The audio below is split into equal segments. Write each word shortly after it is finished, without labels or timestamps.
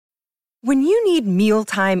When you need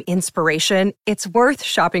mealtime inspiration, it's worth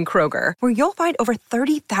shopping Kroger, where you'll find over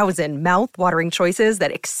 30,000 mouth-watering choices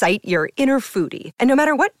that excite your inner foodie. And no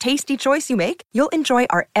matter what tasty choice you make, you'll enjoy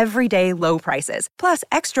our everyday low prices, plus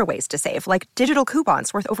extra ways to save, like digital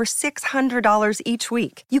coupons worth over $600 each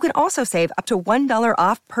week. You can also save up to $1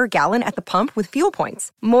 off per gallon at the pump with fuel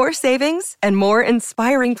points. More savings and more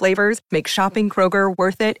inspiring flavors make shopping Kroger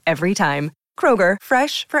worth it every time. Kroger,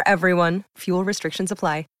 fresh for everyone. Fuel restrictions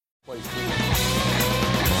apply.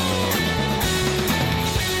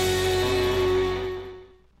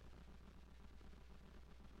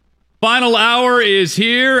 Final hour is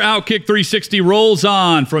here. Outkick 360 rolls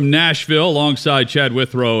on from Nashville alongside Chad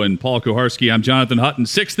Withrow and Paul Kuharsky. I'm Jonathan Hutton.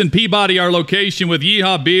 6th and Peabody, our location with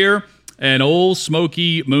Yeehaw Beer and Old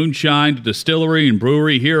Smoky Moonshine Distillery and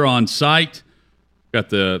Brewery here on site. Got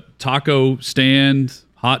the taco stand,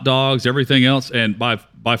 hot dogs, everything else, and by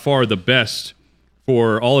far the best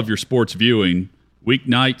for all of your sports viewing,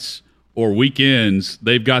 weeknights or weekends.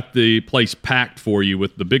 They've got the place packed for you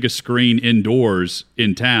with the biggest screen indoors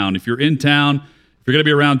in town. If you're in town, if you're going to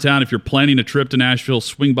be around town, if you're planning a trip to Nashville,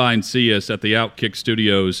 swing by and see us at the Outkick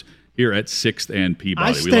Studios here at 6th and Peabody.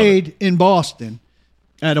 I stayed in Boston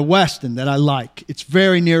at a Westin that I like. It's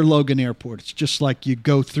very near Logan Airport. It's just like you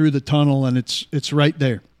go through the tunnel and it's right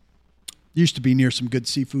there. Used to be near some good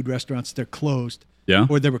seafood restaurants. They're closed. Yeah.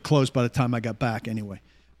 Or they were closed by the time I got back anyway.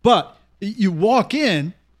 But you walk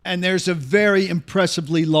in, and there's a very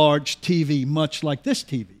impressively large TV, much like this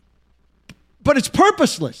TV. But it's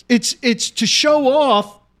purposeless. It's to show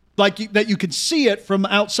off that you can see it from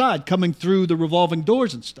outside coming through the revolving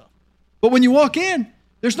doors and stuff. But when you walk in,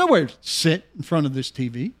 there's nowhere to sit in front of this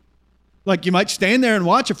TV. Like, you might stand there and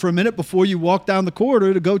watch it for a minute before you walk down the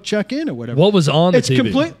corridor to go check in or whatever. What was on the TV?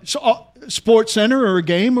 It's complete. Sports Center or a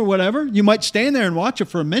game or whatever. You might stand there and watch it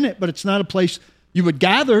for a minute, but it's not a place you would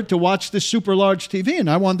gather to watch this super large TV. And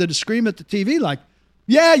I wanted to scream at the TV like,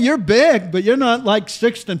 yeah, you're big, but you're not like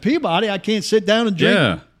 6th and Peabody. I can't sit down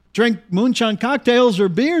and drink moonshine cocktails or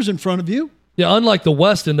beers in front of you. Yeah, unlike the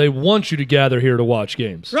Westin, they want you to gather here to watch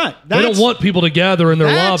games. Right. They don't want people to gather in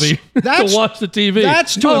their lobby to watch the TV.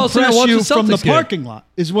 That's to impress you from the game. parking lot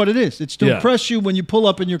is what it is. It's to impress you when you pull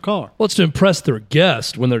up in your car. Well, it's to impress their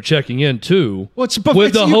guest when they're checking in, too. Well,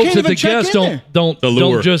 with the hopes that the guests don't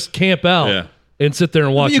just camp out and sit there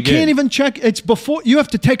and watch You can't even check. It's before. You have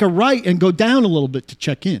to take a right and go down a little bit to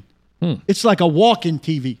check in. It's like a walk-in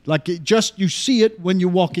TV. Like you see it when you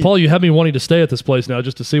walk in. Paul, you have me wanting to stay at this place now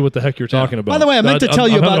just to see what the heck you're talking about. By the way, I meant to tell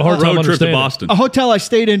you about a road trip to Boston. A hotel I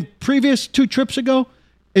stayed in previous 2 trips ago.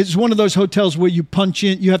 It's one of those hotels where you punch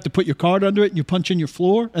in. You have to put your card under it, and you punch in your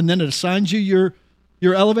floor, and then it assigns you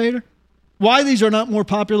your elevator. Why these are not more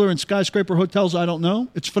popular in skyscraper hotels, I don't know.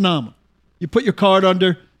 It's phenomenal. You put your card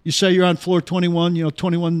under. You say you're on floor 21.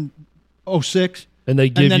 2106, and they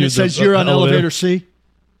give then it says you're on elevator C.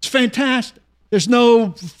 It's fantastic. There's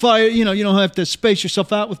no fire. You don't have to space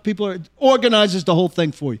yourself out with people. It organizes the whole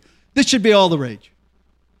thing for you. This should be all the rage.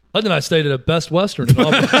 And then I stayed at a Best Western in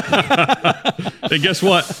Auburn. And guess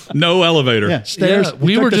what? No elevator. Yeah, stairs. Yeah,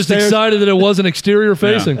 we were just excited that it wasn't exterior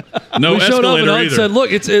facing. Yeah. No we showed up and I either. said, "Look,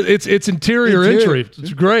 it's interior entry.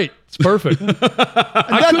 It's great. It's perfect." And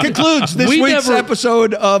that concludes this week's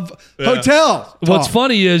episode of Hotel Talk. What's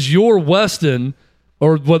funny is your Westin,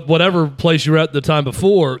 or whatever place you were at the time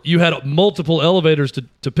before, you had multiple elevators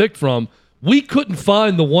to pick from. We couldn't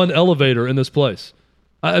find the one elevator in this place.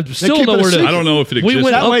 I still know where it is. I don't know if it exists. We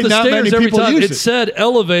went up the stairs every time. It it said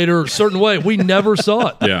elevator a certain way. We never saw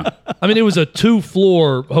it. Yeah. I mean, it was a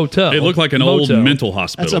 2-floor hotel. It looked like an old mental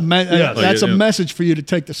hospital. That's a message for you to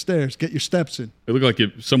take the stairs. Get your steps in. It looked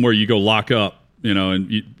like somewhere you go lock up, and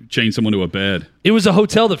you chain someone to a bed. It was a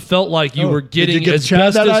hotel that felt like you were getting did you give as Chad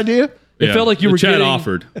best that as idea? It felt like you were Chad getting.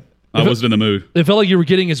 offered. I wasn't in the mood. It felt like you were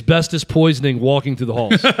getting asbestos poisoning walking through the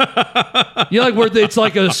halls. Where it's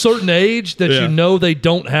like a certain age that they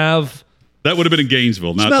don't have. That would have been in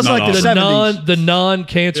Gainesville. Smells like the 70s. The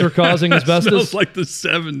non-cancer causing asbestos. Smells like the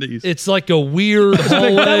 70s. It's like a weird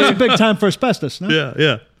hallway. That was a big time for asbestos. No?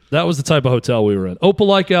 Yeah. That was the type of hotel we were in.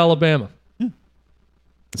 Opelika, Alabama.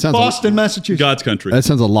 Boston, Massachusetts. God's country. That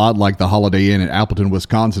sounds a lot like the Holiday Inn at Appleton,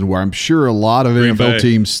 Wisconsin, where I'm sure a lot of Green NFL Bay.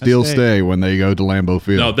 teams still stay when they go to Lambeau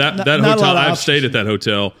Field. No, that hotel, I've stayed at that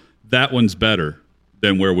hotel. That one's better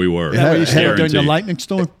than where we were. Where you stayed during the Guaranteed. lightning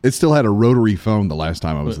storm? It still had a rotary phone the last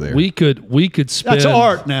time I was there. We could spend. That's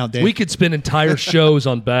art now, Dan. We could spend entire shows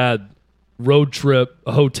on bad road trip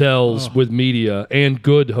hotels with media and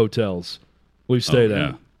good hotels we've stayed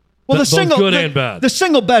at. Well, Both good and bad. The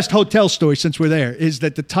single best hotel story since we're there is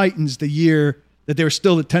that the Titans, the year that they were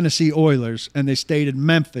still the Tennessee Oilers, and they stayed in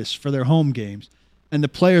Memphis for their home games, and the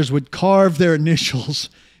players would carve their initials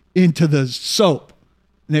into the soap,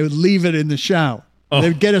 and they would leave it in the shower. They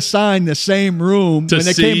would get assigned the same room when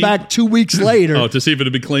they came back 2 weeks later. Oh, to see if it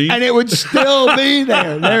would be clean? And it would still be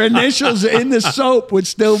there. Their initials in the soap would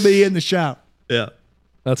still be in the shower. Yeah.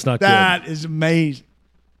 That's not good. That is amazing.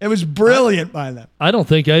 It was brilliant by them. I don't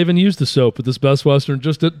think I even used the soap at this Best Western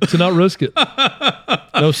just to not risk it.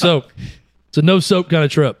 No soap. It's a no soap kind of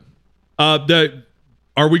trip.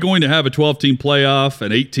 Are we going to have a 12-team playoff,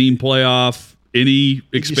 an 8-team playoff, any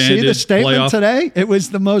expanded you see the statement playoff? Today? It was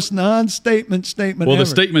the most non-statement statement Well, ever. the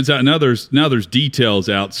statement's out. Now there's details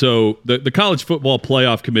out. So the College Football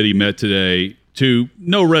Playoff Committee met today to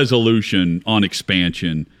no resolution on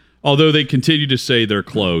expansion, although they continue to say they're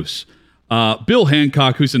close. Bill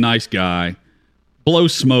Hancock, who's a nice guy,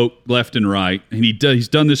 blows smoke left and right, and he's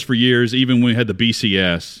done this for years, even when we had the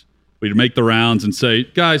BCS. We'd make the rounds and say,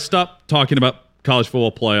 guys, stop talking about college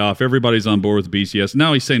football playoff. Everybody's on board with the BCS.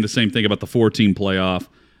 Now he's saying the same thing about the 4-team playoff.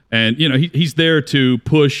 And, he's there to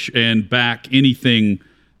push and back anything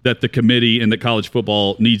that the committee and that college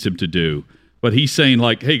football needs him to do. But he's saying,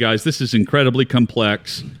 like, hey, guys, this is incredibly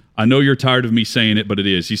complex. I know you're tired of me saying it, but it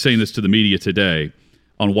is. He's saying this to the media today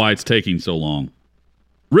on why it's taking so long.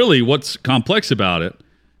 Really, what's complex about it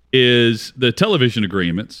is the television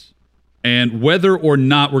agreements and whether or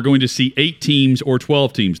not we're going to see 8 teams or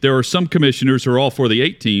 12 teams. There are some commissioners who are all for the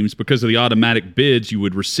 8 teams because of the automatic bids you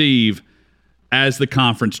would receive as the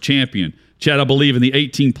conference champion. Chad, I believe in the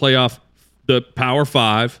 18 playoff, the Power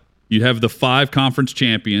 5, you'd have the 5 conference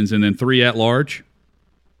champions and then 3 at large.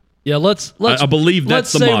 Yeah, let's I believe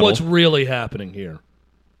that's the let's say model. what's really happening here.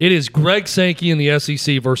 It is Greg Sankey in the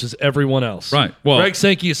SEC versus everyone else. Right. Well, Greg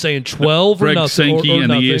Sankey is saying 12 Greg or nothing. Sankey or and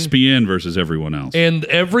the nothing. ESPN versus everyone else. And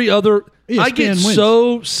every other I get wins.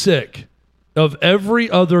 so sick of every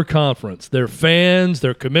other conference, their fans,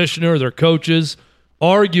 their commissioner, their coaches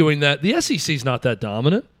arguing that the SEC is not that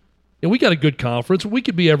dominant. And we got a good conference. We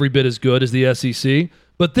could be every bit as good as the SEC.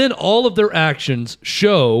 But then all of their actions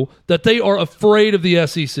show that they are afraid of the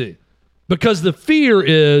SEC. Because the fear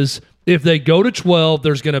is if they go to 12,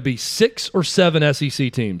 there's going to be 6 or 7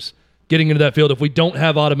 SEC teams getting into that field if we don't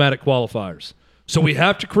have automatic qualifiers. So we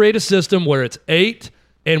have to create a system where it's 8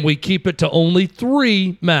 and we keep it to only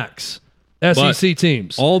 3 max SEC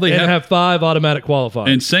teams. All they have 5 automatic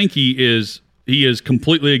qualifiers. And Sankey is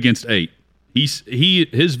completely against 8.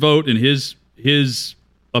 His vote and his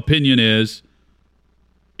opinion is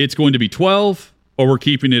it's going to be 12 or we're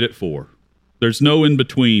keeping it at 4. There's no in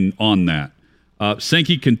between on that.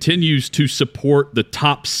 Sankey continues to support the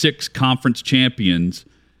top 6 conference champions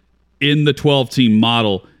in the 12-team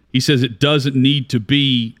model. He says it doesn't need to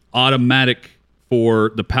be automatic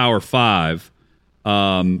for the Power 5.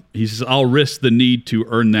 He says, I'll risk the need to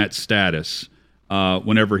earn that status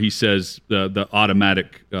whenever he says the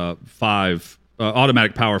automatic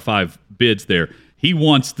automatic Power 5 bids there. He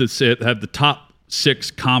wants to have the top 6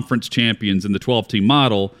 conference champions in the 12-team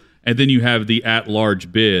model, and then you have the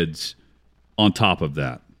at-large bids on top of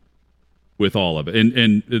that with all of it.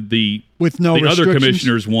 And the other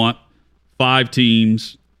commissioners want 5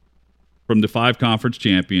 teams from the 5 conference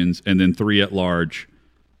champions and then 3 at large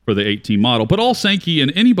for the 8-team model. But all Sankey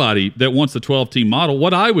and anybody that wants the 12-team model,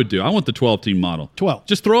 what I would do, I want the 12-team model. 12.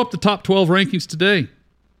 Just throw up the top 12 rankings today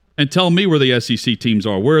and tell me where the SEC teams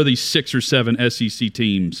are. Where are these 6 or 7 SEC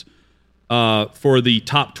teams for the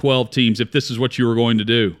top 12 teams if this is what you were going to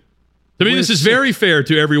do? To me, this is very fair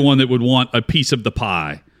to everyone that would want a piece of the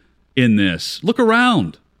pie in this. Look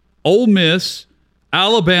around. Ole Miss,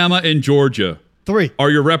 Alabama, and Georgia 3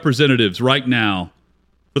 are your representatives right now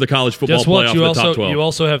for the college football playoff for the top 12. You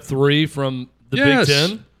also have 3 from the Yes. Big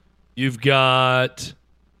Ten. You've got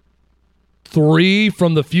 3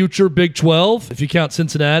 from the future Big 12, if you count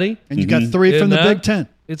Cincinnati. And you got 3 from the Big Ten,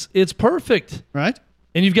 It's perfect. right?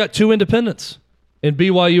 And you've got 2 independents in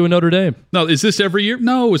BYU and Notre Dame. No, is this every year?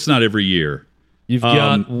 No, it's not every year. You've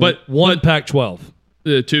got one Pac-12.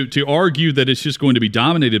 To argue that it's just going to be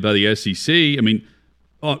dominated by the SEC, I mean,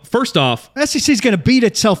 first off, SEC is going to beat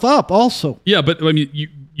itself up also. yeah, but I mean,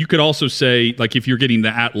 you could also say, like, if you're getting the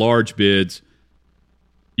at-large bids,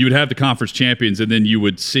 you would have the conference champions, and then you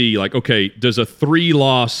would see, like, okay, does a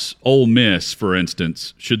 3-loss Ole Miss, for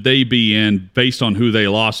instance, should they be in based on who they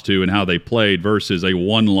lost to and how they played versus a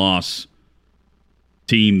 1-loss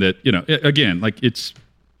team that, again, like it's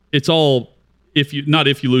all if you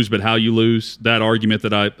lose, but how you lose. That argument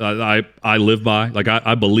that I live by, like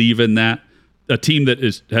I believe in that. A team that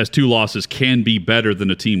has 2 losses can be better than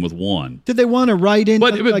a team with 1. Did they want to write in?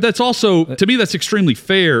 But that's also, to me, that's extremely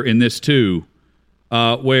fair in this too,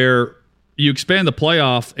 where you expand the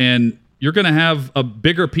playoff and you're going to have a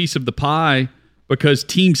bigger piece of the pie because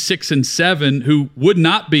teams 6 and 7 who would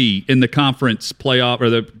not be in the conference playoff or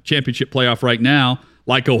the championship playoff right now,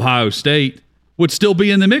 like Ohio State, would still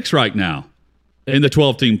be in the mix right now in the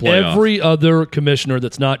 12-team playoff. Every other commissioner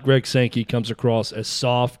that's not Greg Sankey comes across as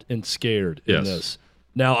soft and scared in this.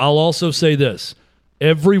 Now, I'll also say this.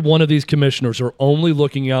 Every one of these commissioners are only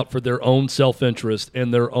looking out for their own self-interest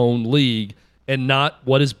and their own league and not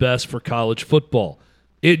what is best for college football.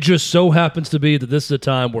 It just so happens to be that this is a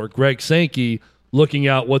time where Greg Sankey, looking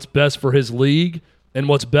out what's best for his league and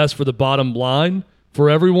what's best for the bottom line for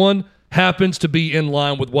everyone, happens to be in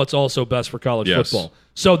line with what's also best for college football.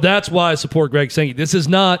 So that's why I support Greg Sankey. This is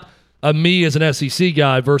not a me as an SEC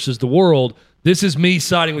guy versus the world. This is me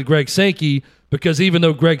siding with Greg Sankey because even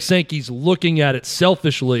though Greg Sankey's looking at it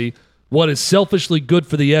selfishly, what is selfishly good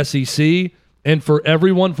for the SEC and for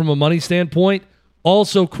everyone from a money standpoint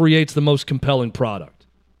also creates the most compelling product.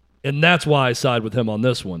 And that's why I side with him on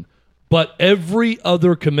this one. But every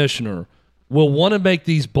other commissioner will want to make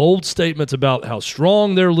these bold statements about how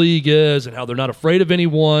strong their league is and how they're not afraid of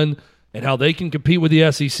anyone and how they can compete with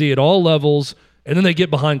the SEC at all levels, and then they get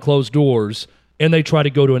behind closed doors and they try to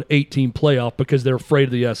go to an 8-team playoff because they're afraid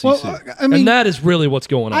of the SEC. Well, I mean, and that is really what's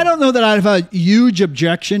going on. I don't know that I'd have a huge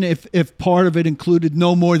objection if part of it included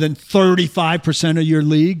no more than 35% of your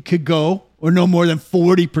league could go or no more than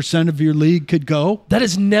 40% of your league could go. That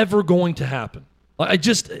is never going to happen. All right,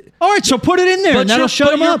 so put it in there, and that'll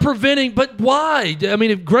shut them up. But why? I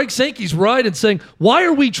mean, if Greg Sankey's right in saying, why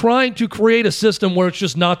are we trying to create a system where it's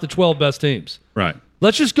just not the 12 best teams? Right.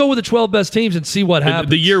 Let's just go with the 12 best teams and see what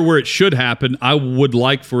happens. The year where it should happen, I would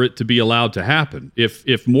like for it to be allowed to happen.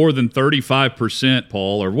 If more than 35%,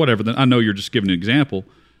 Paul, or whatever, then I know you're just giving an example.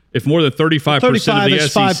 If more than 35% of the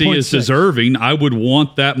SEC is deserving, I would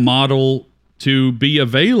want that model to be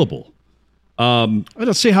available. I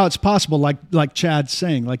don't see how it's possible, like Chad's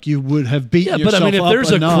saying, like you would have beaten yourself up. But I mean, if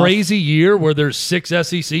there's enough. a crazy year where there's 6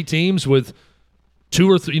 SEC teams with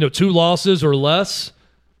 2 losses or less,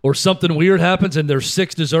 or something weird happens and there's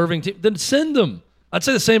 6 deserving teams, then send them. I'd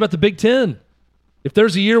say the same about the Big Ten. If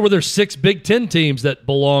there's a year where there's 6 Big Ten teams that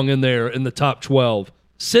belong in there in the top 12,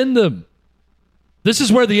 send them. This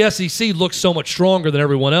is where the SEC looks so much stronger than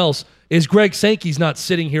everyone else, is Greg Sankey's not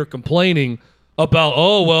sitting here complaining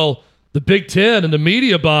about, the Big Ten and the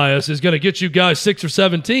media bias is going to get you guys 6 or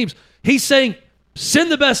 7 teams. He's saying,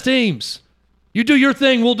 send the best teams. You do your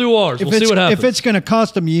thing, we'll do ours. We'll see what happens. If it's going to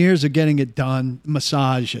cost them years of getting it done,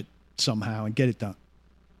 massage it somehow and get it done.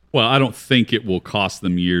 Well, I don't think it will cost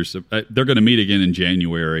them years. They're going to meet again in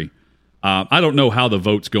January. I don't know how the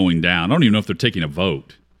vote's going down. I don't even know if they're taking a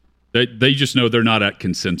vote. They just know they're not at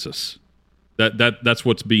consensus. That's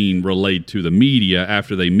what's being relayed to the media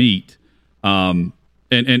after they meet. And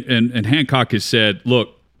Hancock has said,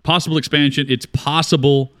 look, possible expansion, it's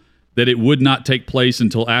possible that it would not take place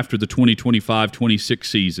until after the 2025-26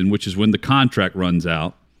 season, which is when the contract runs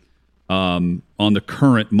out on the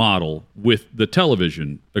current model with the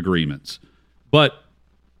television agreements. But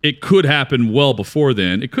it could happen well before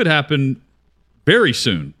then. It could happen very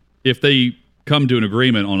soon if they come to an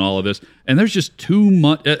agreement on all of this. And there's just too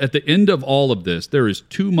much, at the end of all of this, there is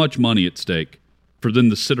too much money at stake for them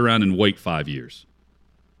to sit around and wait 5 years.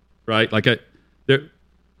 Right? Like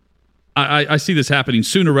I see this happening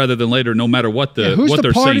sooner rather than later, no matter what they're saying now. Who's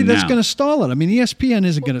the party that's going to stall it? I mean, ESPN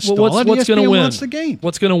isn't going to stall it. What's going to win? Wants the game.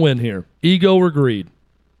 What's going to win here? Ego or greed?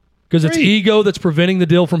 Because it's ego that's preventing the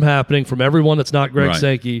deal from happening from everyone that's not Greg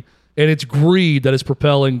Sankey, and it's greed that is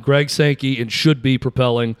propelling Greg Sankey and should be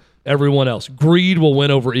propelling everyone else. Greed will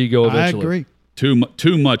win over ego eventually. I agree.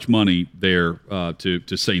 Too much money there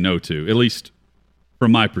to say no to, at least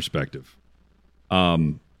from my perspective.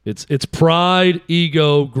 It's pride,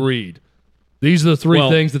 ego, greed. These are the three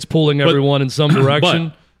things that's pulling everyone in some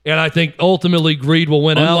direction. And I think ultimately greed will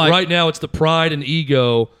win out. Right now it's the pride and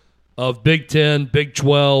ego of Big 10, Big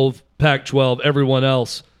 12, Pac-12, everyone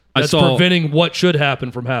else that's preventing what should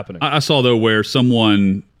happen from happening. I saw, though, where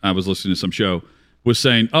someone, I was listening to some show, was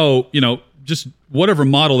saying, just whatever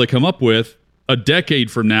model they come up with, a decade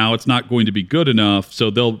from now, it's not going to be good enough, so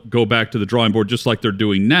they'll go back to the drawing board just like they're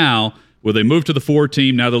doing now. Well, they moved to the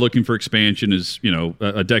 4-team. Now they're looking for expansion. Is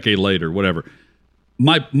a decade later, whatever.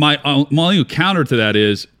 My only counter to that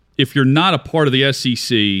is if you're not a part of the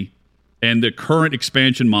SEC and the current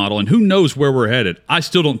expansion model, and who knows where we're headed. I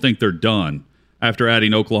still don't think they're done after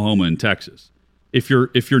adding Oklahoma and Texas. If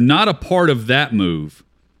you're not a part of that move,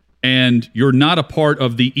 and you're not a part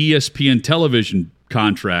of the ESPN television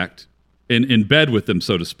contract in bed with them,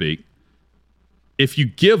 so to speak. If you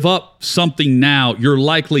give up something now, you're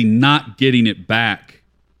likely not getting it back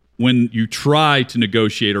when you try to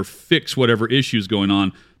negotiate or fix whatever issues going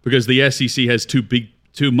on, because the SEC has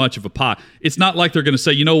too much of a pie. It's not like they're going to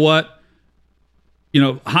say, you know what?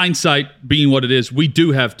 Hindsight being what it is, we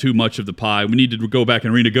do have too much of the pie. We need to go back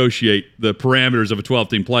and renegotiate the parameters of a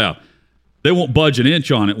 12-team playoff. They won't budge an inch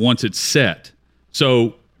on it once it's set.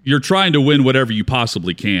 So you're trying to win whatever you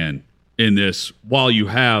possibly can in this while you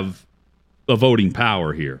have a voting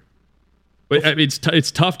power here. But I mean,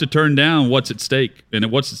 it's tough to turn down what's at stake, and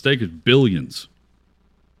what's at stake is billions.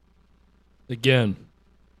 Again,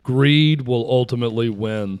 greed will ultimately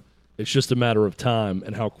win. It's just a matter of time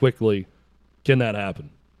and how quickly can that happen.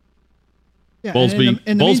 Yeah,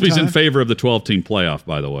 Bowlesby's in favor of the 12-team playoff,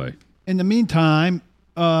 by the way. In the meantime,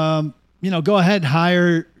 go ahead,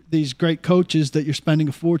 hire these great coaches that you're spending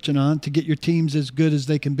a fortune on to get your teams as good as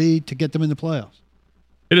they can be to get them in the playoffs.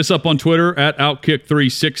 Hit us up on Twitter at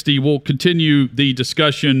Outkick360. We'll continue the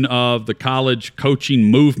discussion of the college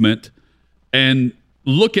coaching movement and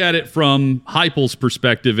look at it from Heupel's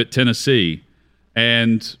perspective at Tennessee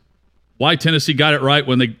and why Tennessee got it right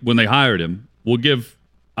when they hired him. We'll give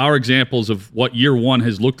our examples of what year one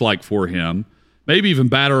has looked like for him. Maybe even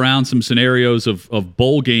bat around some scenarios of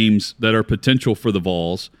bowl games that are potential for the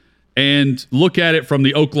Vols, and look at it from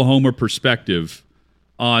the Oklahoma perspective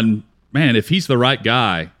on, man, if he's the right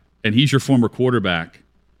guy and he's your former quarterback,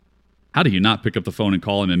 how do you not pick up the phone and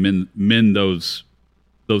call him and mend those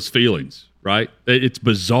feelings, right? It's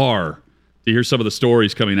bizarre to hear some of the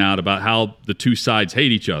stories coming out about how the two sides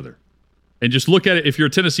hate each other. And just look at it, if you're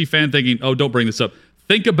a Tennessee fan thinking, oh, don't bring this up,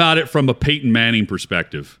 think about it from a Peyton Manning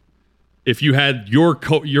perspective. If you had your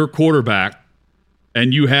quarterback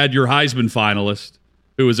and you had your Heisman finalist,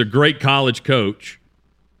 who was a great college coach,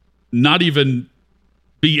 not even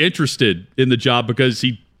be interested in the job because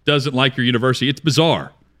he doesn't like your university, it's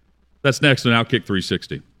bizarre. That's next on Outkick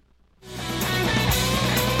 360.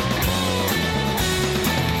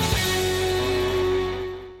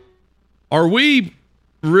 Are we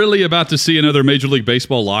really about to see another Major League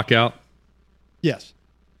Baseball lockout? Yes.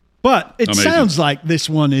 But it Amazing. sounds like this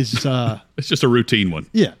one is... it's just a routine one.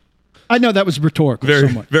 Yeah. I know that was rhetorical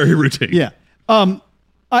somewhat. Very routine. Yeah.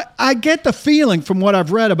 I get the feeling from what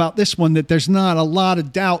I've read about this one that there's not a lot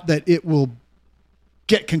of doubt that it will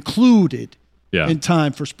get concluded in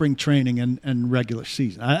time for spring training and regular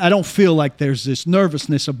season. I don't feel like there's this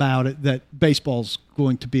nervousness about it that baseball's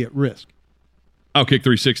going to be at risk. Outkick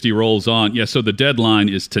 360 rolls on. Yeah, so the deadline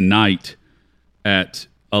is tonight at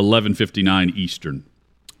 11:59 Eastern.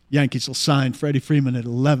 Yankees will sign Freddie Freeman at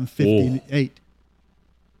 11:58.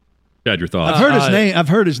 Had your thoughts? I've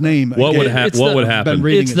heard his name. What would happen?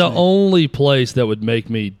 It's the only place that would make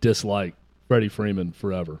me dislike Freddie Freeman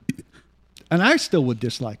forever. And I still would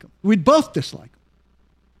dislike him. We'd both dislike him.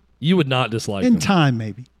 You would not dislike him. In time,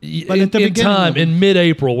 maybe. But in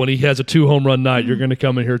mid-April, when he has a 2-home-run night, you're going to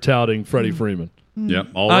come in here touting Freddie Freeman. Yep.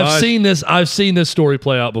 All right. I've seen this story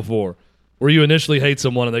play out before, where you initially hate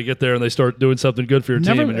someone and they get there and they start doing something good for your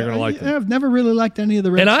team and you're going to like them. I've never really liked any of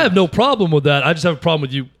the Red Sox. I have no problem with that. I just have a problem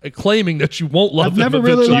with you claiming that you won't love them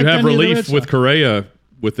eventually. You have relief with Correa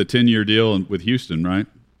with the 10-year deal and with Houston, right?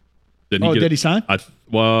 Did he sign? I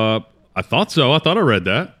thought so. I thought I read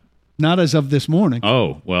that. Not as of this morning.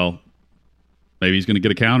 Oh, well, maybe he's going to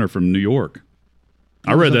get a counter from New York.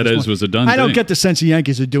 I read that as was a done thing. I don't get the sense the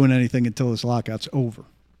Yankees are doing anything until this lockout's over.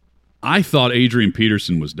 I thought Adrian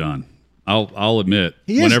Peterson was done. I'll admit.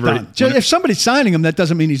 He is done. If somebody's signing him, that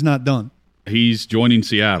doesn't mean he's not done. He's joining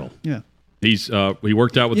Seattle. Yeah. He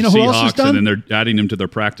worked out with the Seahawks, and then they're adding him to their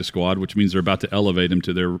practice squad, which means they're about to elevate him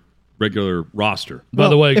to their regular roster. By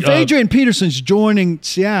the way, if Adrian Peterson's joining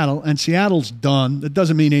Seattle and Seattle's done, that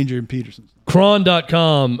doesn't mean Adrian Peterson's done.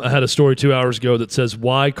 Cron.com had a story 2 hours ago that says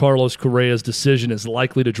why Carlos Correa's decision is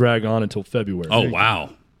likely to drag on until February. Oh, wow.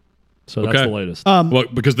 So that's the latest. Well,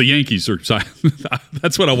 because the Yankees are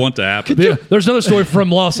that's what I want to happen. There's another story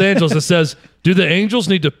from Los Angeles that says, do the Angels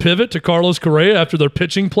need to pivot to Carlos Correa after their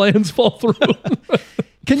pitching plans fall through?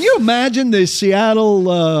 Can you imagine the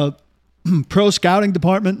Seattle pro scouting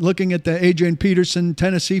department looking at the Adrian Peterson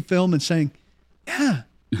Tennessee film and saying,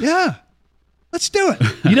 yeah, let's do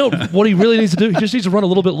it. You know what he really needs to do? He just needs to run a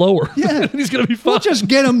little bit lower. Yeah. He's going to be fine. We'll just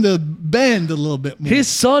get him to bend a little bit more. His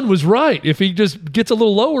son was right. If he just gets a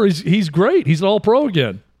little lower, he's great. He's an all-pro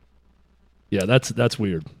again. Yeah, that's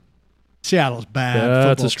weird. Seattle's bad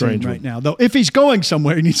that's football a strange team one. right now. Though if he's going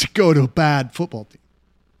somewhere, he needs to go to a bad football team.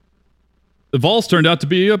 The Vols turned out to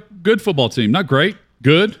be a good football team. Not great,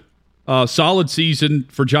 good. Solid season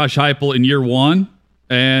for Josh Heupel in year one.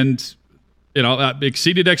 And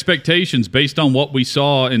exceeded expectations based on what we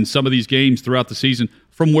saw in some of these games throughout the season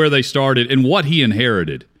from where they started and what he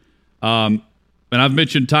inherited. and I've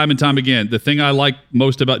mentioned time and time again, the thing I like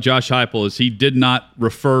most about Josh Heupel is he did not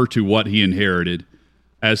refer to what he inherited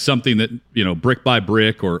as something that, brick by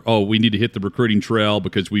brick or, we need to hit the recruiting trail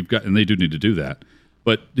because we've got, and they do need to do that.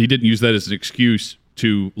 But he didn't use that as an excuse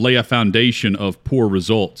to lay a foundation of poor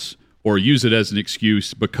results or use it as an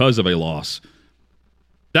excuse because of a loss.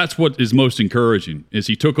 That's what is most encouraging, is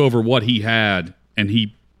he took over what he had and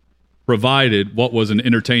he provided what was an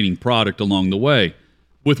entertaining product along the way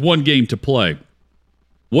with one game to play.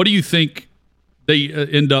 What do you think they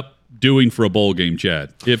end up doing for a bowl game,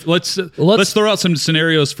 Chad? If let's throw out some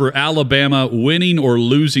scenarios for Alabama winning or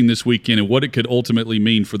losing this weekend and what it could ultimately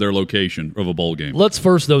mean for their location of a bowl game. Let's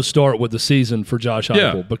first, though, start with the season for Josh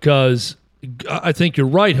Heupel because I think you're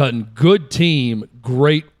right, Hutton. Good team,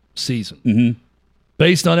 great season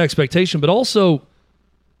based on expectation, but also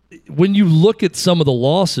when you look at some of the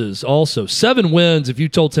losses, also 7 wins. If you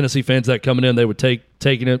told Tennessee fans that coming in, they would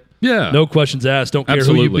taking it. Yeah, no questions asked. Don't care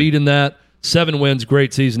who you beat in that. 7 wins,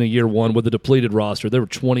 great season in year one with a depleted roster. There were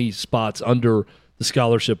 20 spots under the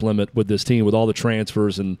scholarship limit with this team, with all the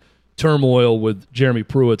transfers and turmoil with Jeremy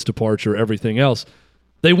Pruitt's departure, everything else.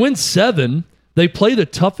 They win 7. They play the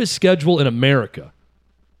toughest schedule in America.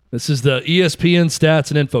 This is the ESPN stats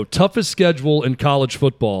and info. Toughest schedule in college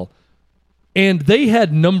football. And they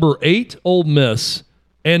had number 8 Ole Miss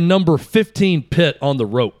and number 15 Pitt on the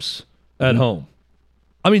ropes at home.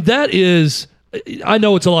 I mean, that is, I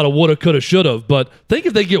know it's a lot of woulda, coulda, shoulda, but think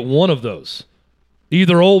if they get one of those,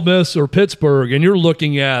 either Ole Miss or Pittsburgh, and you're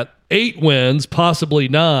looking at 8 wins, possibly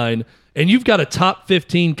 9, and you've got a top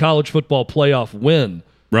 15 college football playoff win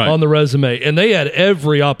on the resume. And they had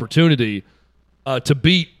every opportunity to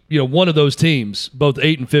beat one of those teams, both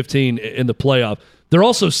 8 and 15 in the playoff. They're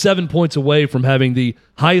also 7 points away from having the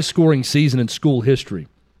highest scoring season in school history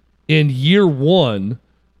in year one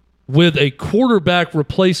with a quarterback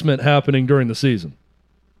replacement happening during the season.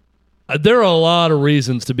 There are a lot of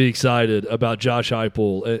reasons to be excited about Josh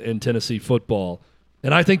Heupel in Tennessee football.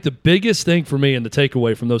 And I think the biggest thing for me and the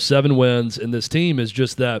takeaway from those 7 wins in this team is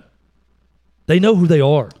just that they know who they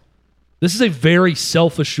are. This is a very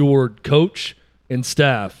self-assured coach and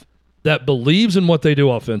staff that believes in what they do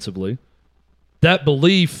offensively. That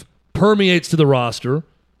belief permeates to the roster.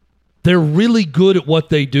 They're really good at what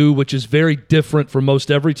they do, which is very different from most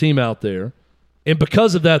every team out there. And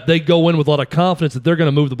because of that, they go in with a lot of confidence that they're going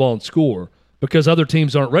to move the ball and score because other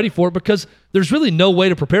teams aren't ready for it, because there's really no way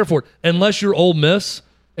to prepare for it unless you're Ole Miss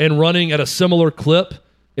and running at a similar clip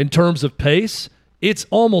in terms of pace. It's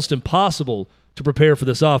almost impossible to prepare for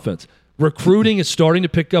this offense. Recruiting is starting to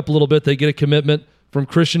pick up a little bit. They get a commitment from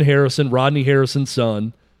Christian Harrison, Rodney Harrison's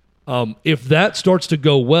son. If that starts to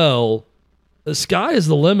go well, the sky is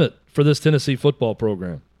the limit for this Tennessee football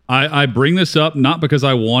program. I bring this up not because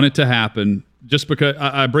I want it to happen, just because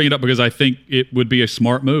I bring it up because I think it would be a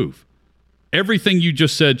smart move. Everything you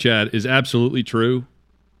just said, Chad, is absolutely true,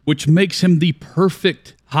 which makes him the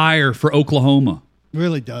perfect hire for Oklahoma.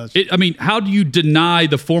 Really does. How do you deny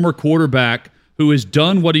the former quarterback who has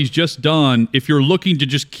done what he's just done if you're looking to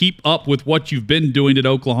just keep up with what you've been doing at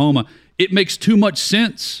Oklahoma? It makes too much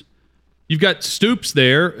sense. You've got Stoops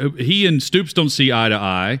there. He and Stoops don't see eye to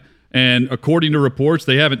eye. And according to reports,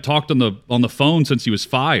 they haven't talked on the phone since he was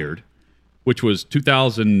fired, which was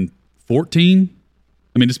 2014.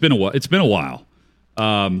 It's been a while. It's been a while.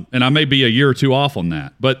 And I may be a year or two off on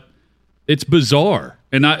that. But it's bizarre.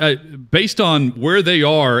 And I based on where they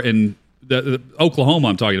are in the Oklahoma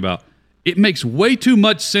I'm talking about, it makes way too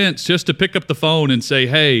much sense just to pick up the phone and say,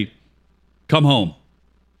 hey, come home,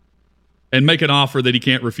 and make an offer that he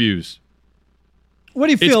can't refuse. What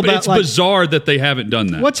do you feel about? It's bizarre that they haven't done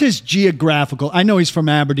that. What's his geographical? I know he's from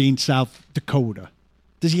Aberdeen, South Dakota.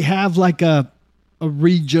 Does he have like a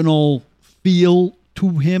regional feel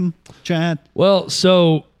to him, Chad? Well,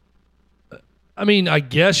 so, I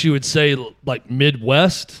guess you would say like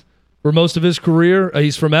Midwest for most of his career.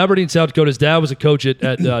 He's from Aberdeen, South Dakota. His dad was a coach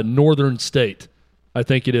at Northern State, I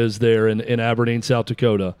think it is, there in Aberdeen, South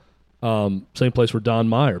Dakota. Same place where Don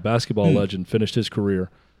Meyer, basketball legend, finished his career.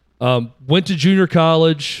 Went to junior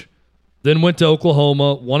college, then went to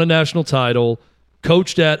Oklahoma, won a national title,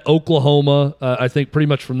 coached at Oklahoma, I think pretty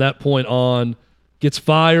much from that point on, gets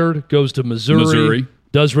fired, goes to Missouri,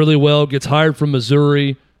 does really well, gets hired from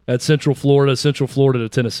Missouri at Central Florida to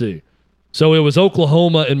Tennessee. So it was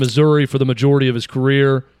Oklahoma and Missouri for the majority of his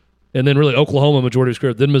career, and then really Oklahoma majority of his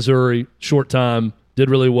career, then Missouri, short time,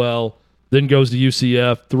 did really well, then goes to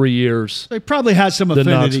UCF, 3 years. So he probably has some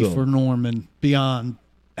affinity for Norman beyond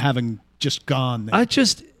having just gone there.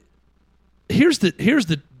 Here's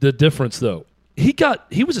the difference though.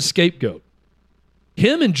 He was a scapegoat.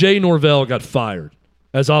 Him and Jay Norvell got fired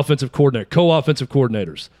as offensive coordinator, co-offensive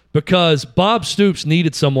coordinators, because Bob Stoops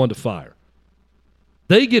needed someone to fire.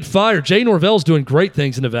 They get fired. Jay Norvell's doing great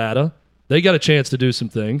things in Nevada. They got a chance to do some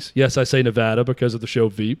things. Yes, I say Nevada because of the show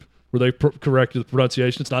Veep, where they corrected the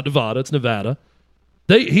pronunciation. It's not Nevada, it's Nevada.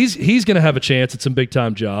 He's going to have a chance at some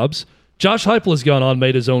big-time jobs. Josh Heupel has gone on,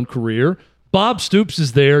 made his own career. Bob Stoops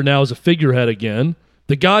is there now as a figurehead again.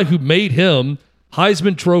 The guy who made him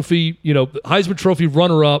Heisman Trophy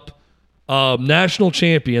runner-up, national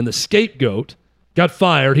champion, the scapegoat, got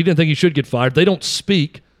fired. He didn't think he should get fired. They don't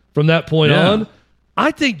speak from that point on.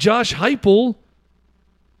 I think Josh Heupel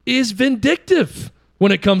is vindictive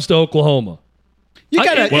when it comes to Oklahoma. You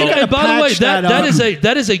got to by the way,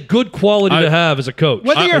 that is a good quality to have as a coach.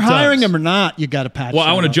 Whether you're hiring him or not, you got to patch. Well,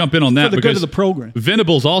 I want to jump in on that for the because good of the program.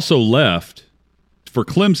 Venables also left for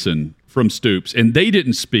Clemson from Stoops, and they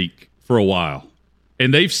didn't speak for a while,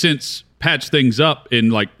 and they've since patched things up in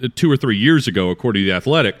like 2 or 3 years ago, according to The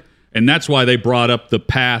Athletic, and that's why they brought up the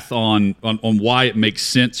path on why it makes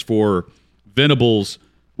sense for Venables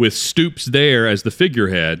with Stoops there as the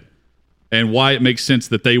figurehead, and why it makes sense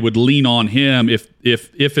that they would lean on him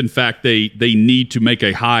if in fact they need to make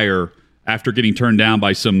a hire after getting turned down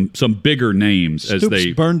by some bigger names Stoops as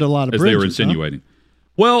they burned a lot of as bridges, they were insinuating.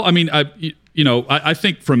 Huh? Well, I mean, I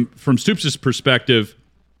think from Stoops' perspective,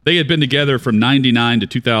 they had been together from 99 to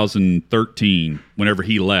 2013 whenever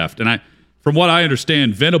he left, and from what I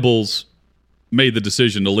understand, Venables made the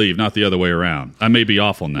decision to leave, not the other way around. I may be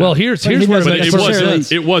off on that. Well, here's where it makes sense.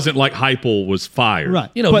 It wasn't like Heupel was fired. Right.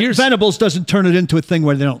 But Venables doesn't turn it into a thing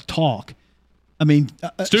where they don't talk. I mean,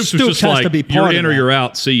 Stoops was just has like, to be part you're of in or that. you're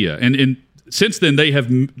out, see ya. And since then, they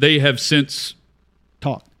have since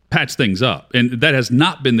talked, patched things up. And that has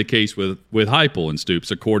not been the case with Heupel and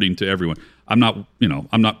Stoops, according to everyone. I'm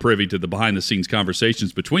not privy to the behind-the-scenes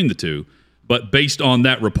conversations between the two, but based on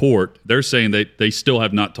that report, they're saying they still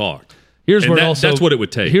have not talked. That's what it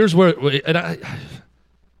would take. Here's where, and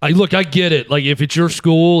I look, I get it. Like, if it's your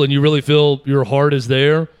school and you really feel your heart is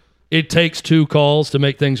there, it takes 2 calls to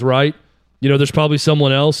make things right. There's probably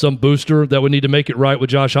someone else, some booster that would need to make it right with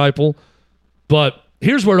Josh Heupel. But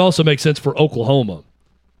here's where it also makes sense for Oklahoma.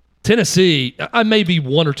 Tennessee, I may be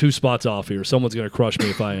 1 or 2 spots off here. Someone's going to crush me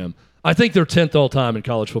if I am. I think they're 10th all-time in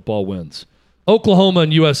college football wins. Oklahoma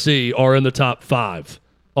and USC are in the top 5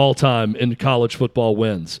 all-time in college football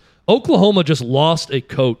wins. Oklahoma just lost a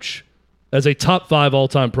coach as a top 5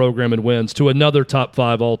 all-time program in wins to another top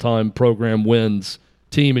 5 all-time program wins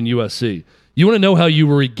team in USC. You want to know how you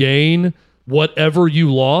regain whatever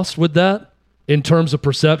you lost with that in terms of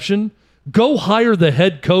perception? Go hire the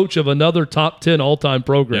head coach of another top 10 all-time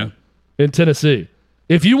program in Tennessee.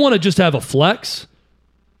 If you want to just have a flex,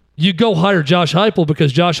 you go hire Josh Heupel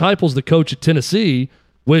because Josh Heupel's the coach at Tennessee,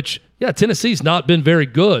 which, Tennessee's not been very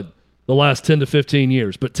good the last 10 to 15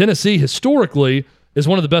 years. But Tennessee, historically, is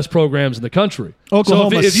one of the best programs in the country.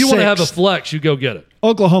 Oklahoma, so if you want to have a 6th. flex, you go get it.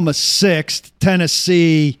 Oklahoma 6th,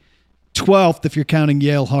 Tennessee 12th if you're counting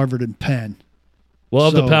Yale, Harvard, and Penn. Well,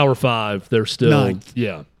 of the Power 5, they're still 9th.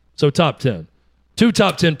 Yeah. So top 10. 2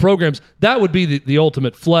 top 10 programs. That would be the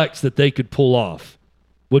ultimate flex that they could pull off.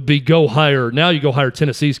 Would be now you go hire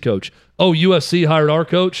Tennessee's coach. Oh, USC hired our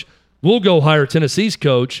coach? We'll go hire Tennessee's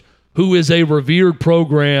coach, who is a revered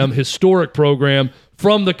program, historic program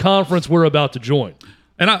from the conference we're about to join.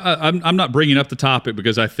 And I'm not bringing up the topic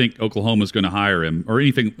because I think Oklahoma's going to hire him or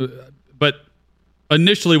anything. But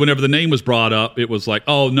initially, whenever the name was brought up, it was like,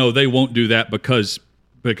 oh, no, they won't do that because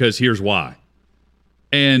here's why.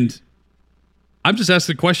 And I'm just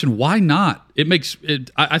asking the question, why not?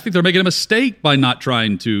 I think they're making a mistake by not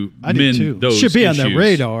trying to mend those should be issues. on their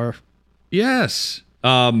radar. Yes.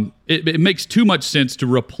 It makes too much sense to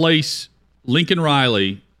replace Lincoln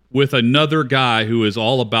Riley with another guy who is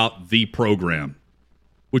all about the program,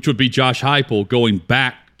 which would be Josh Heupel going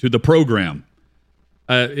back to the program.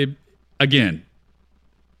 Again,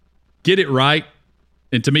 get it right.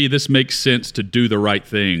 And to me, this makes sense to do the right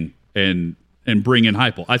thing and bring in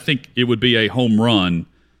Heupel. I think it would be a home run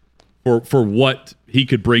for what he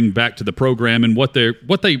could bring back to the program and what they.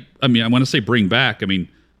 I mean, I want to say bring back. I mean,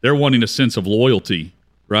 they're wanting a sense of loyalty,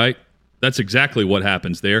 right? That's exactly what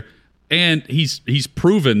happens there. And he's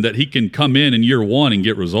proven that he can come in year 1 and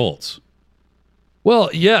get results. Well,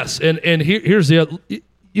 yes, and here's the other.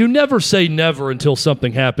 You never say never until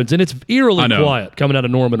something happens, and it's eerily quiet coming out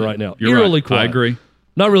of Norman right now. You're eerily right. quiet. I agree.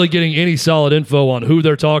 Not really getting any solid info on who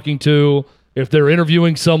they're talking to, if they're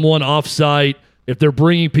interviewing someone off-site, if they're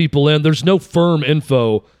bringing people in. There's no firm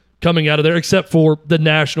info coming out of there except for the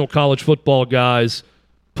national college football guys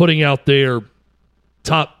putting out their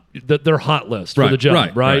hot list for the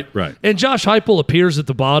job, right? Right. And Josh Heupel appears at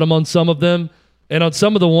the bottom on some of them, And on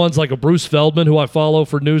some of the ones like a Bruce Feldman, who I follow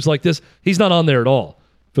for news like this, he's not on there at all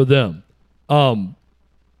for them.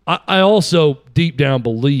 I also deep down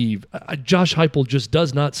believe Josh Heupel just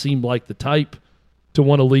does not seem like the type to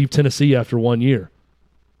want to leave Tennessee after 1 year.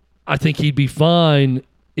 I think he'd be fine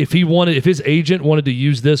if his agent wanted to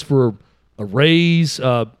use this for a raise,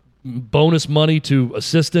 bonus money to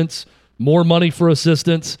assistants, more money for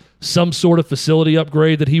assistants, some sort of facility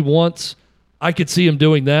upgrade that he wants. I could see him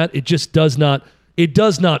doing that. It just does not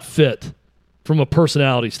fit from a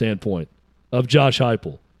personality standpoint of Josh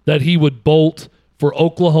Heupel that he would bolt for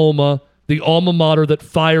Oklahoma, the alma mater that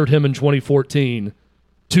fired him in 2014,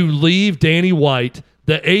 to leave Danny White,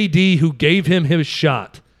 the AD who gave him his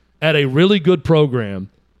shot at a really good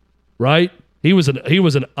program, right? He was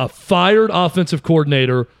a fired offensive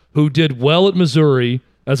coordinator who did well at Missouri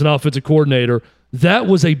as an offensive coordinator. That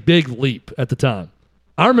was a big leap at the time.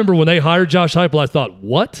 I remember when they hired Josh Heupel, I thought,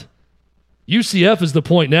 what? UCF is the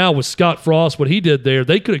point now with Scott Frost, what he did there.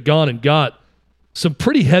 They could have gone and got some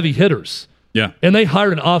pretty heavy hitters. Yeah. And they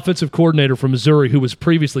hired an offensive coordinator from Missouri who was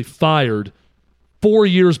previously fired 4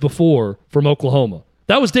 years before from Oklahoma.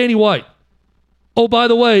 That was Danny White. Oh, by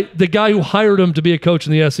the way, the guy who hired him to be a coach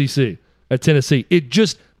in the SEC at Tennessee.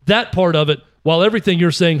 That part of it, while everything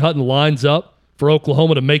you're saying, Hutton, lines up for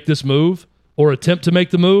Oklahoma to make this move or attempt to make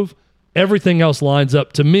the move, everything else lines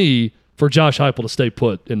up to me for Josh Heupel to stay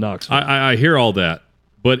put in Knoxville. I hear all that,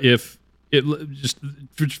 but if it just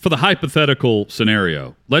for the hypothetical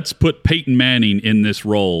scenario, let's put Peyton Manning in this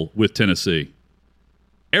role with Tennessee.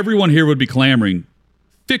 Everyone here would be clamoring,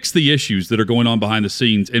 fix the issues that are going on behind the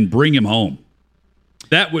scenes and bring him home.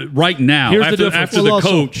 That would right now here's after the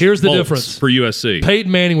coach. Here's the difference for USC.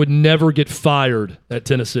 Peyton Manning would never get fired at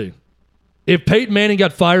Tennessee. If Peyton Manning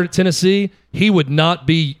got fired at Tennessee, he would not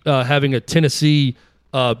be having a Tennessee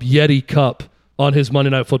Yeti Cup on his Monday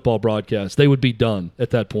Night Football broadcast. They would be done at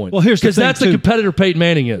that point. Well, here's the thing, because that's the competitor Peyton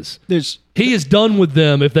Manning is. He is done with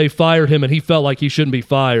them if they fired him, and he felt like he shouldn't be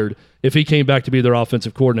fired if he came back to be their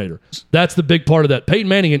offensive coordinator. That's the big part of that. Peyton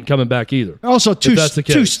Manning ain't coming back either. Also,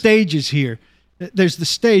 two stages here. There's the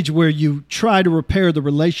stage where you try to repair the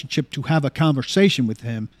relationship to have a conversation with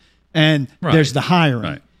him, and there's the hiring.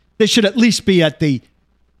 Right. They should at least be at the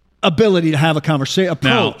ability to have a conversation.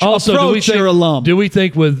 Approach their alum. Do we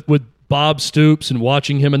think with Bob Stoops and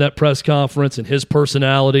watching him in that press conference and his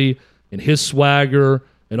personality and his swagger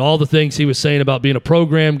and all the things he was saying about being a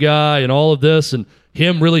program guy and all of this and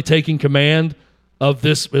him really taking command of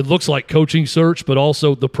this, it looks like coaching search, but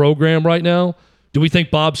also the program right now, do we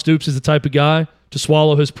think Bob Stoops is the type of guy to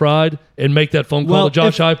swallow his pride and make that phone call to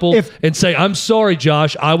Josh Heupel and say, I'm sorry,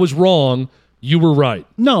 Josh, I was wrong. You were right.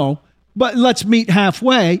 No, but let's meet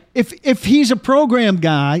halfway. If he's a program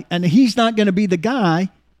guy and he's not going to be the guy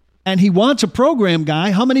and he wants a program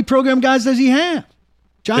guy, how many program guys does he have?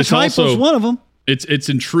 Josh Heupel's one of them. It's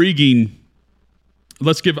intriguing. I'm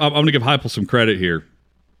going to give Heupel some credit here.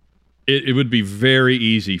 It would be very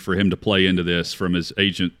easy for him to play into this from his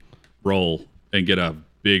agent role and get a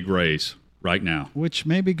big raise right now, which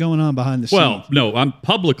may be going on behind the scenes. Well, no,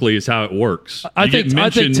 publicly is how it works. I think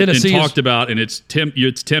Tennessee talked about, and it's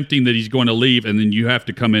tempting that he's going to leave, and then you have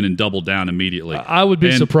to come in and double down immediately. I would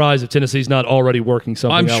be surprised if Tennessee's not already working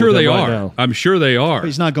something. I'm sure they are. Right now. I'm sure they are.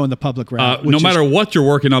 He's not going the public route. No matter what you're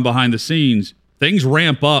working on behind the scenes, things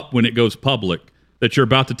ramp up when it goes public. That you're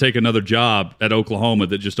about to take another job at Oklahoma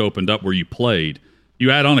that just opened up where you played.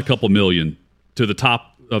 You add on a couple million to the top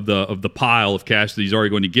of the pile of cash that he's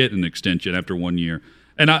already going to get an extension after 1 year.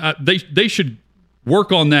 And they should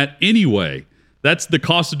work on that anyway. That's the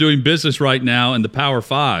cost of doing business right now in the Power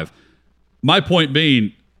Five. My point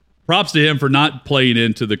being, props to him for not playing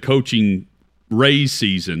into the coaching raise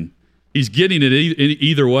season. He's getting it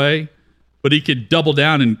either way, but he could double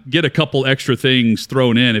down and get a couple extra things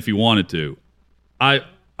thrown in if he wanted to. I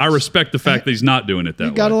respect the fact that he's not doing it that way.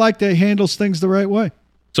 You got to like that he handles things the right way.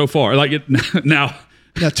 So far. Like it now.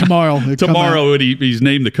 Yeah, tomorrow he's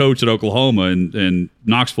named the coach at Oklahoma and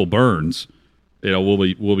Knoxville Burns.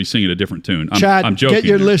 We'll be singing a different tune. Chad, I'm joking. Get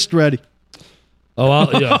your list ready. Oh,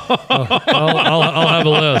 I'll have a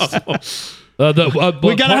list.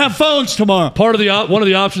 We got to have phones tomorrow. One of the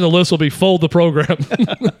options on the list will be fold the program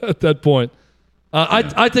at that point.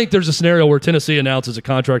 I think there's a scenario where Tennessee announces a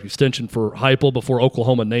contract extension for Heupel before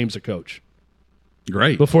Oklahoma names a coach.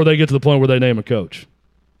 Great. Before they get to the point where they name a coach.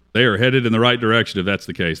 They are headed in the right direction if that's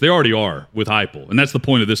the case. They already are with Heupel, and that's the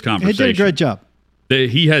point of this conversation. He did a great job.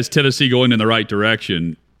 He has Tennessee going in the right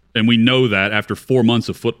direction, and we know that after 4 months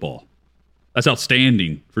of football. That's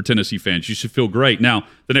outstanding for Tennessee fans. You should feel great. Now,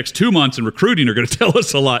 the next 2 months in recruiting are going to tell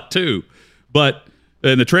us a lot too, but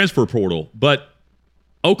in the transfer portal. But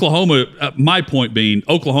Oklahoma, my point being,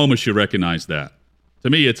 Oklahoma should recognize that. To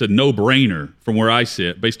me, it's a no-brainer from where I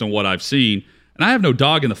sit based on what I've seen. And I have no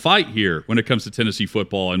dog in the fight here when it comes to Tennessee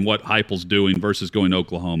football and what Heupel's doing versus going to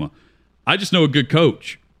Oklahoma. I just know a good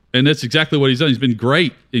coach, and that's exactly what he's done. He's been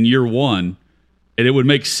great in year one, and it would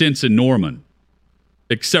make sense in Norman,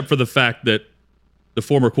 except for the fact that the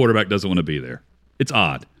former quarterback doesn't want to be there. It's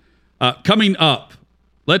odd. Coming up,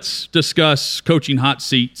 let's discuss coaching hot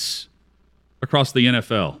seats across the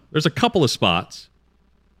NFL. There's a couple of spots,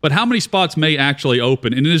 but how many spots may actually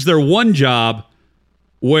open? And is there one job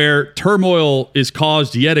where turmoil is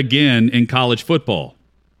caused yet again in college football?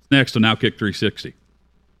 It's next on Outkick 360.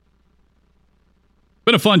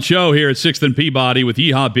 Been a fun show here at 6th and Peabody with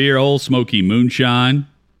Yeehaw Beer, Old Smoky Moonshine.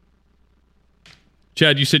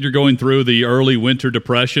 Chad, you said you're going through the early winter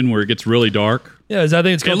depression where it gets really dark. Yeah, I think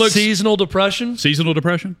it's called seasonal depression. Seasonal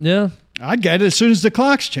depression? Yeah. I get it as soon as the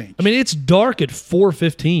clocks change. I mean, it's dark at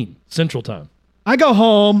 4:15 Central Time. I go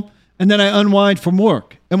home and then I unwind from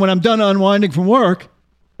work. And when I'm done unwinding from work,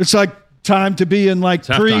 it's like time to be in like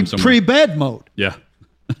pre-bed mode. Yeah.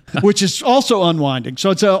 Which is also unwinding. So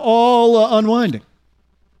it's all unwinding.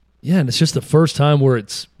 Yeah, and it's just the first time where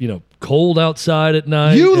it's, cold outside at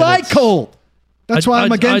night. You like cold. That's why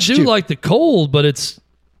I'm against you. I do like the cold, but it's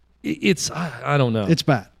I don't know. It's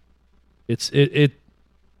bad.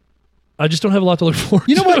 I just don't have a lot to look forward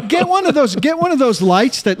to. You know what? Get one of those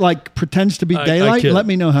lights that like pretends to be daylight. Let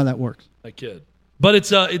me know how that works. I kid. But it's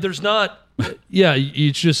there's not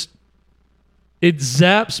it's just it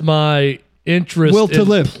zaps my interest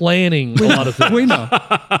in planning a lot of things. We know.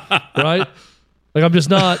 Right? Like I'm just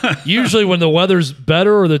not usually when the weather's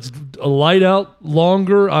better or it's a light out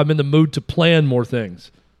longer, I'm in the mood to plan more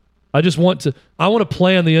things. I want to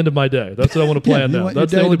plan the end of my day. That's what I want to plan now.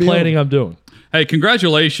 That's the only planning I'm doing. Hey,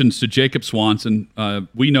 congratulations to Jacob Swanson.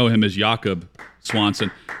 We know him as Jakob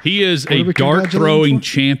Swanson. He is a dart throwing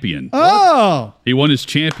champion. Oh! He won his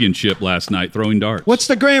championship last night throwing darts. What's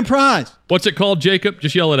the grand prize? What's it called, Jacob?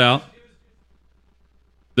 Just yell it out.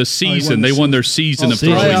 The season. They won their season of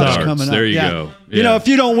throwing darts. There you go. Yeah. You know, if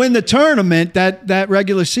you don't win the tournament, that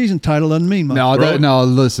regular season title doesn't mean much. No,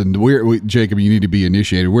 listen, Jacob, you need to be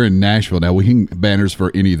initiated. We're in Nashville now. We hang banners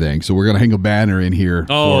for anything. So we're going to hang a banner in here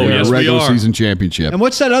for a regular season championship. And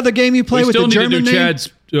what's that other game you play with the German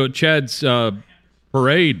name? Chad's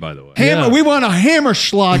parade, by the way. We want a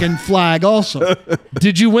Hammerschlagen flag also.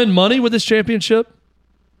 Did you win money with this championship?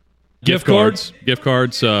 Gift cards,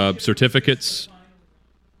 certificates.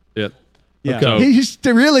 Yeah, so, he's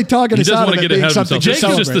really talking us out of it being something to celebrate. This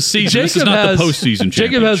is just the season. This is not the postseason championship.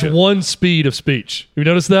 Jacob has one speed of speech. You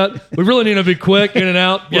notice that? We really need to be quick, in and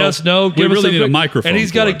out. Yes, no. We really need a microphone. And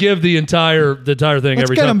he's got to give the entire thing every time. Let's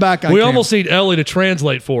get him back on We camera. almost need Ellie to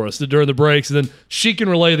translate for us during the breaks, and then she can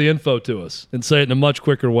relay the info to us and say it in a much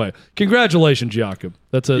quicker way. Congratulations, Jakob.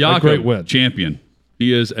 That's a great win. Champion.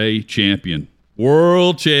 He is a champion.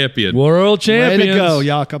 World champion. World champion. Way to go,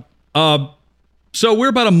 Jakob. So we're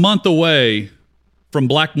about a month away from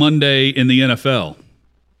Black Monday in the NFL,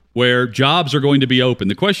 where jobs are going to be open.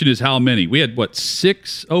 The question is how many? We had,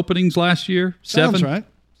 6 openings last year? 7? Sounds right.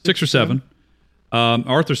 6 or 7.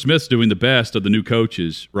 Arthur Smith's doing the best of the new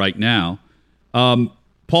coaches right now.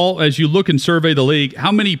 Paul, as you look and survey the league,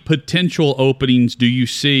 how many potential openings do you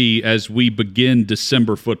see as we begin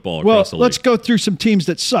December football across the league? Let's go through some teams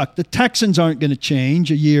that suck. The Texans aren't going to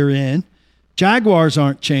change a year in. Jaguars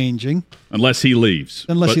aren't changing. Unless he leaves.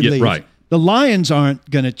 Right. The Lions aren't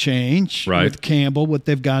going to change with Campbell, what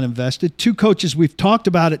they've got invested. 2 coaches we've talked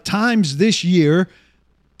about at times this year,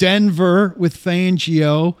 Denver with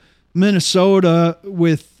Fangio, Minnesota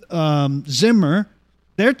with Zimmer.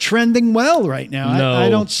 They're trending well right now. No. I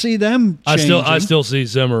don't see them changing. I still see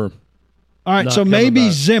Zimmer. All right, so maybe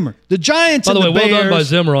Zimmer. The Giants and the Bears. By the way, well done by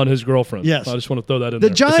Zimmer on his girlfriend. Yes. I just want to throw that in there.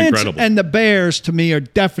 The Giants and the Bears, to me, are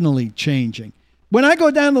definitely changing. When I go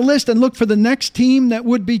down the list and look for the next team that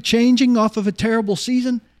would be changing off of a terrible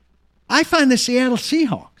season, I find the Seattle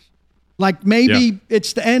Seahawks. Like maybe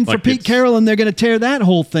it's the end for Pete Carroll and they're going to tear that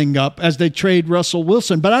whole thing up as they trade Russell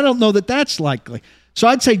Wilson. But I don't know that that's likely. So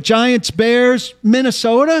I'd say Giants, Bears,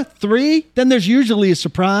 Minnesota, 3. Then there's usually a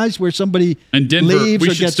surprise where somebody and Denver, leaves or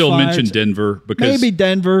gets fired. We should still mention Denver. Maybe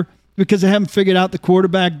Denver because they haven't figured out the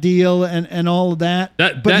quarterback deal and all of that.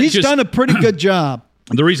 But he's done a pretty good job.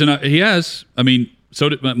 The reason he has, so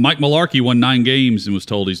did Mike Mularkey won 9 games and was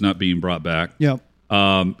told he's not being brought back. Yep.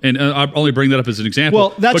 And I only bring that up as an example.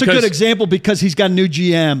 Well, that's a good example because he's got a new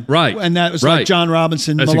GM. Right. And that was like John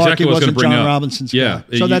Robinson. That's Mularkey exactly what wasn't John Robinson's guy.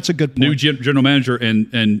 So that's a good point. New general manager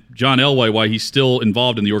and John Elway, while he's still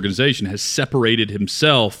involved in the organization, has separated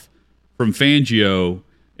himself from Fangio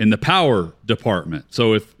in the power department.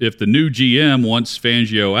 So if the new GM wants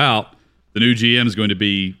Fangio out, the new GM is going to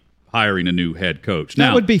be hiring a new head coach.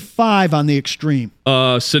 That would be 5 on the extreme.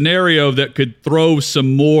 A scenario that could throw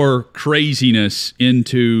some more craziness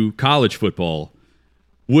into college football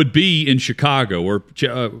would be in Chicago, where,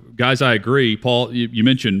 guys, I agree. Paul, you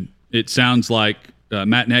mentioned it sounds like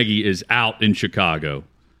Matt Nagy is out in Chicago.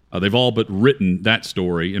 They've all but written that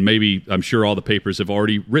story, and maybe I'm sure all the papers have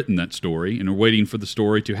already written that story and are waiting for the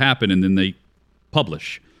story to happen, and then they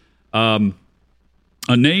publish. A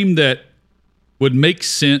name that would make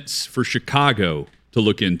sense for Chicago to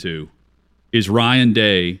look into is Ryan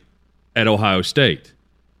Day at Ohio State.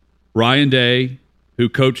 Ryan Day, who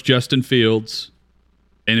coached Justin Fields,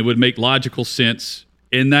 and it would make logical sense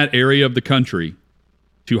in that area of the country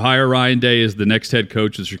to hire Ryan Day as the next head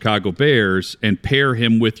coach of the Chicago Bears and pair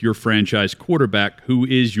him with your franchise quarterback, who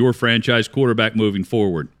is your franchise quarterback moving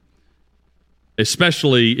forward,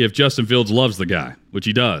 especially if Justin Fields loves the guy, which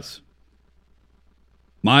he does.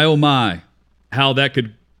 My, oh my, how that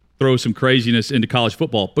could throw some craziness into college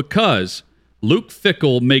football, because Luke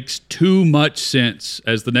Fickell makes too much sense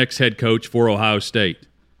as the next head coach for Ohio State.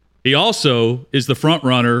 He also is the front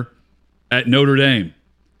runner at Notre Dame.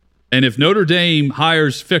 And if Notre Dame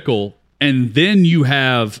hires Fickell, and then you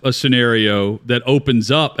have a scenario that opens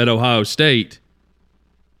up at Ohio State,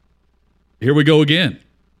 here we go again.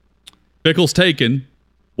 Fickell's taken.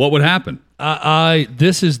 What would happen?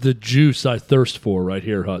 This is the juice I thirst for right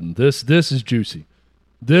here, Hutton. This is juicy.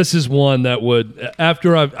 This is one that would,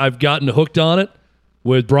 after I've gotten hooked on it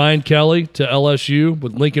with Brian Kelly to LSU,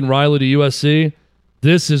 with Lincoln Riley to USC,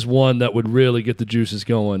 this is one that would really get the juices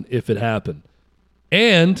going if it happened.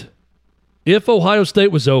 And if Ohio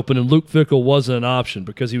State was open and Luke Fickell wasn't an option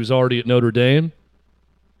because he was already at Notre Dame,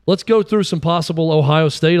 let's go through some possible Ohio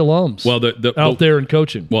State alums out there in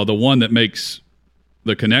coaching. Well, the one that makes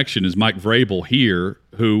the connection is Mike Vrabel here,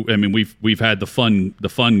 who, I mean, we've had the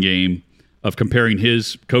fun game of comparing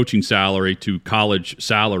his coaching salary to college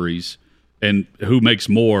salaries and who makes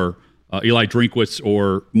more, Eli Drinkwitz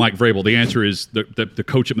or Mike Vrabel. The answer is the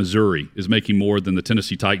coach at Missouri is making more than the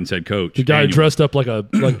Tennessee Titans head coach. The guy dressed up like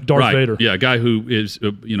Darth right. Vader. Yeah, a guy who is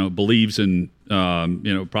believes in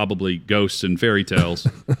probably ghosts and fairy tales,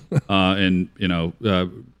 and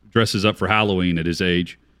dresses up for Halloween at his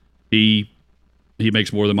age. He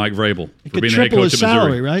makes more than Mike Vrabel for being the head coach at Missouri.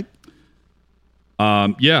 Salary, right?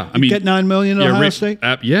 Yeah, I mean, get $9 million at Ohio State.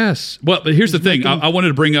 Yes. Well, but here's the thing. I wanted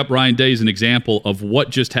to bring up Ryan Day as an example of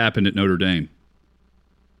what just happened at Notre Dame.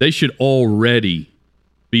 They should already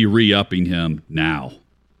be re-upping him now.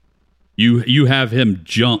 You have him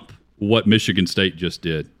jump what Michigan State just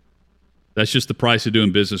did. That's just the price of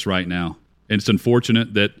doing business right now. And it's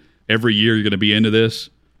unfortunate that every year you're going to be into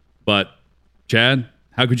this. But, Chad,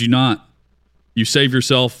 how could you not? You save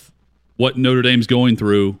yourself what Notre Dame's going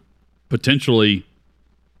through potentially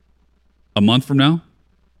a month from now?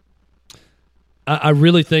 I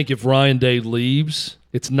really think if Ryan Day leaves,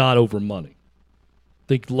 it's not over money. I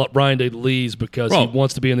think Ryan Day leaves because he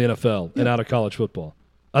wants to be in the NFL and out of college football.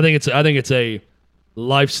 I think it's a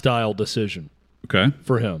lifestyle decision. Okay.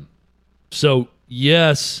 For him. So,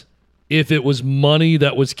 yes, if it was money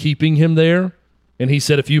that was keeping him there, and he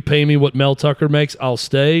said, if you pay me what Mel Tucker makes, I'll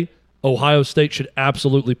stay, Ohio State should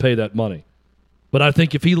absolutely pay that money. But I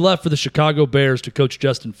think if he left for the Chicago Bears to coach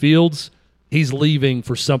Justin Fields, he's leaving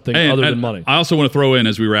for something other than money. I also want to throw in,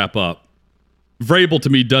 as we wrap up, Vrabel to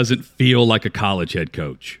me doesn't feel like a college head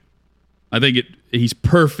coach. I think he's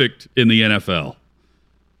perfect in the NFL.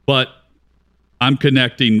 But I'm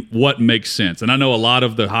connecting what makes sense. And I know a lot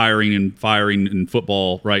of the hiring and firing in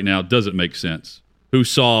football right now doesn't make sense. Who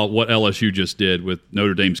saw what LSU just did with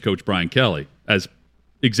Notre Dame's coach Brian Kelly as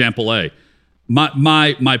example A.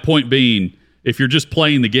 My point being, if you're just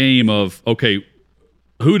playing the game of, okay,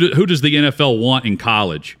 who does the NFL want in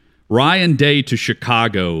college? Ryan Day to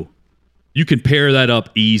Chicago, you can pair that up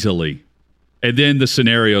easily. And then the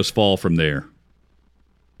scenarios fall from there.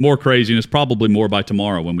 More craziness, probably more by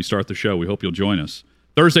tomorrow when we start the show. We hope you'll join us.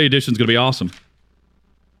 Thursday edition is going to be awesome.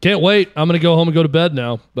 Can't wait. I'm going to go home and go to bed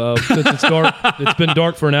now. Since it's dark. It's been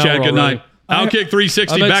dark for an hour. Chad, good night. Outkick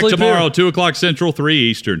 360 back tomorrow, 2 o'clock Central, 3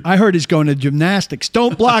 Eastern. I heard he's going to gymnastics.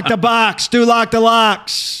 Don't block the box. Do lock the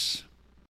locks.